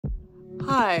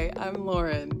Hi, I'm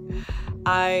Lauren.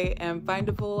 I am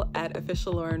findable at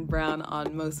Official Lauren Brown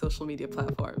on most social media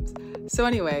platforms. So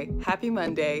anyway, happy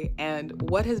Monday, and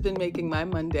what has been making my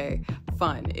Monday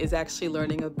fun is actually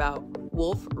learning about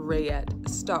Wolf-Rayet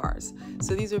stars.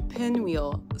 So these are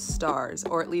pinwheel stars,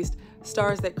 or at least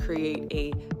stars that create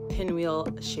a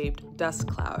pinwheel-shaped dust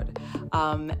cloud.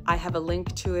 I have a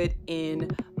link to it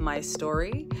in my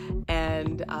story,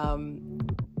 and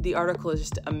the article is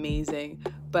just amazing.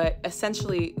 But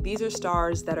essentially, these are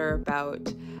stars that are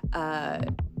about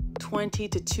 20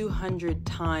 to 200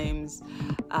 times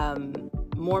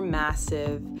more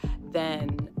massive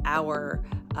than our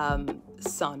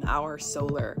sun, our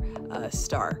solar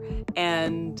star.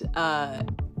 And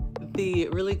the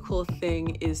really cool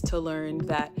thing is to learn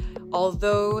that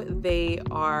although they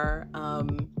are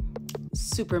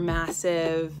super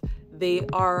massive, they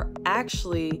are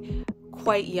actually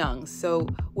quite young. So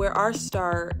where our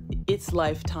star, its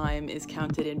lifetime is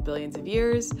counted in billions of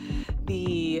years,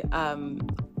 the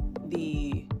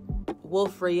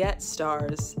Wolf-Rayet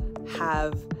stars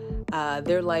have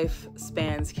their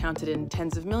lifespans counted in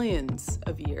tens of millions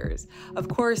of years. Of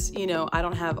course, I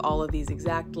don't have all of these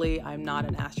exactly. I'm not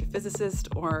an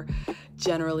astrophysicist or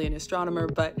generally an astronomer,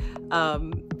 but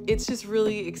it's just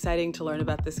really exciting to learn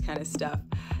about this kind of stuff.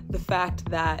 The fact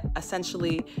that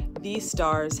essentially these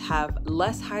stars have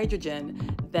less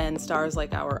hydrogen than stars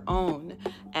like our own,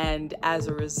 and as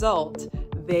a result,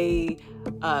 they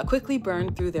quickly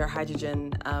burn through their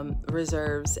hydrogen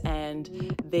reserves,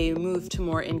 and they move to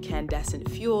more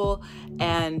incandescent fuel,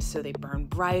 and so they burn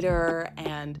brighter,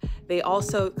 and they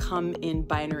also come in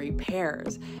binary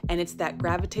pairs. And it's that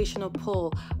gravitational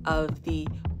pull of the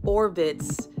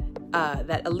orbits,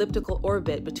 that elliptical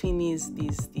orbit between these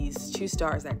two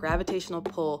stars, that gravitational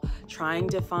pull, trying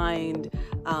to find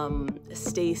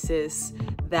stasis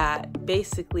that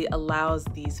basically allows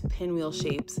these pinwheel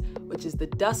shapes, which is the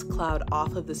dust cloud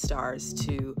off of the stars,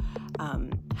 to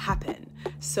happen.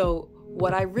 So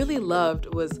what I really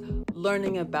loved was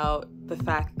learning about the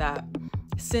fact that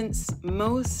since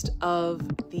most of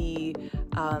these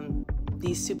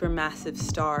supermassive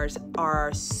stars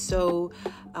are so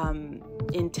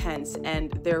intense,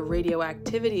 and their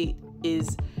radioactivity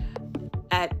is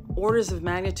at orders of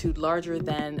magnitude larger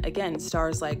than, again,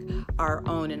 stars like our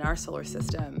own in our solar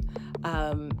system.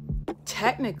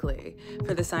 Technically,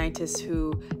 for the scientists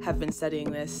who have been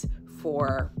studying this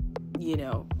for,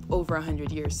 over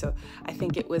 100 years. So I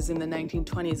think it was in the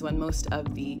 1920s when most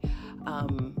of the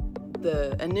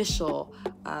initial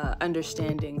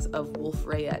understandings of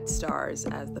Wolf-Rayet stars,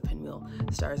 as the pinwheel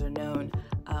stars are known,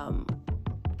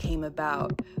 came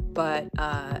about. But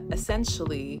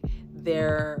essentially,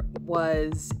 there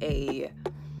was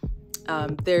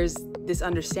there's this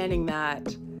understanding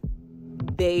that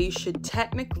they should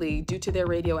technically, due to their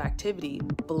radioactivity,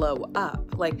 blow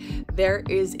up. Like, there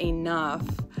is enough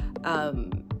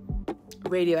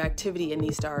radioactivity in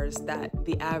these stars that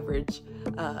the average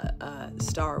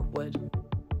star would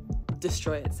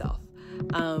destroy itself.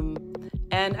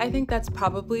 And I think that's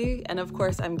probably, and of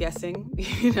course I'm guessing,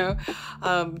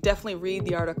 definitely read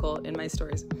the article in my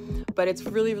stories, but it's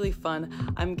really, really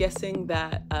fun. I'm guessing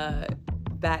that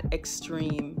that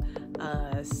extreme,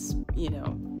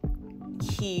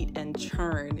 heat and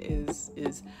churn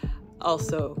is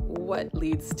also what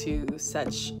leads to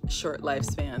such short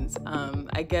lifespans.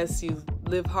 I guess you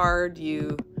live hard,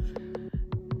 you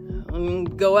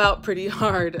go out pretty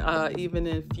hard, even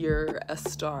if you're a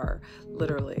star,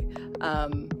 literally.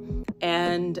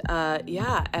 And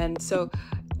so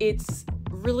it's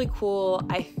really cool.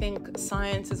 I think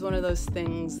science is one of those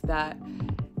things that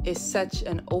is such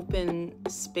an open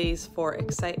space for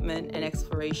excitement and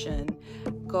exploration.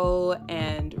 Go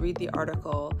and read the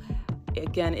article.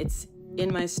 Again, it's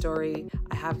in my story.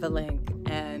 I have the link,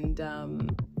 and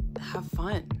have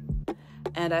fun.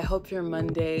 And I hope your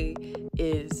Monday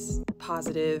is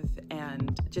positive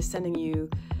and just sending you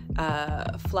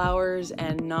flowers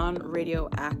and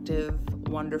non-radioactive,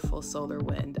 wonderful solar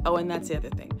wind. Oh, and that's the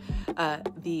other thing.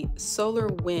 The solar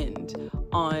wind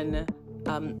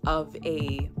of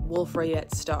a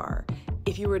Wolf-Rayet star,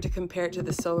 if you were to compare it to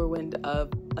the solar wind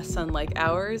of a sun like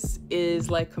ours, is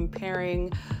like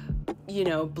comparing,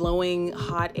 blowing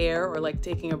hot air or like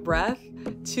taking a breath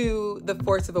to the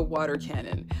force of a water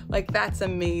cannon. Like, that's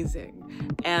amazing.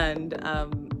 And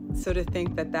so to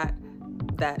think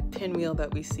that pinwheel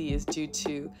that we see is due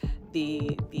to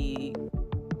the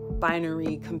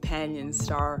binary companion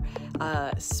star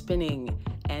spinning,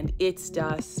 and its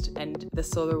dust, and the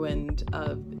solar wind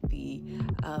of the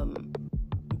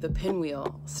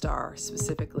pinwheel star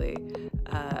specifically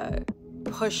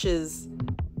pushes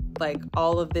like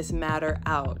all of this matter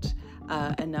out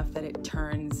enough that it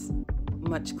turns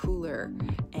much cooler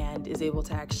and is able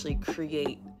to actually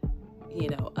create, you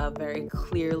know, a very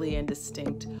clearly and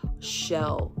distinct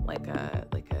shell, like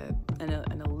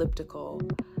an elliptical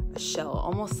shell,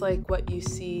 almost like what you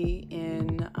see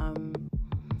in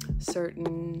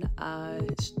certain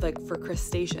like for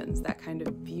crustaceans, that kind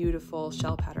of beautiful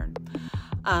shell pattern.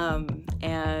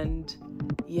 And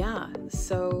yeah,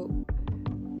 so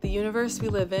the universe we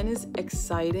live in is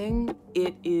exciting.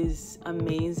 It is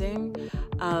amazing.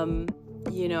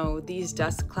 You know, these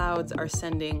dust clouds are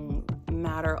sending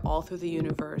matter all through the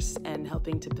universe and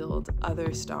helping to build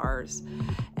other stars.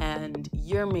 And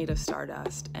you're made of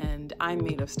stardust, and I'm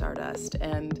made of stardust.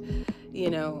 And, you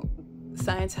know,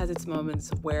 science has its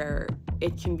moments where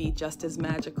it can be just as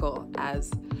magical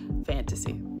as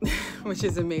fantasy, which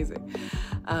is amazing.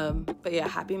 But yeah,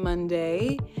 happy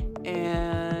Monday.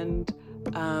 And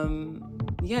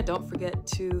yeah, don't forget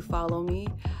to follow me,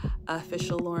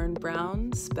 official Lauren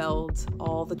Brown, spelled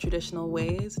all the traditional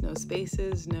ways, no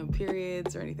spaces, no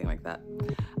periods, or anything like that.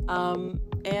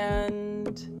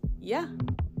 And yeah,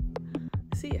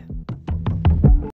 see ya.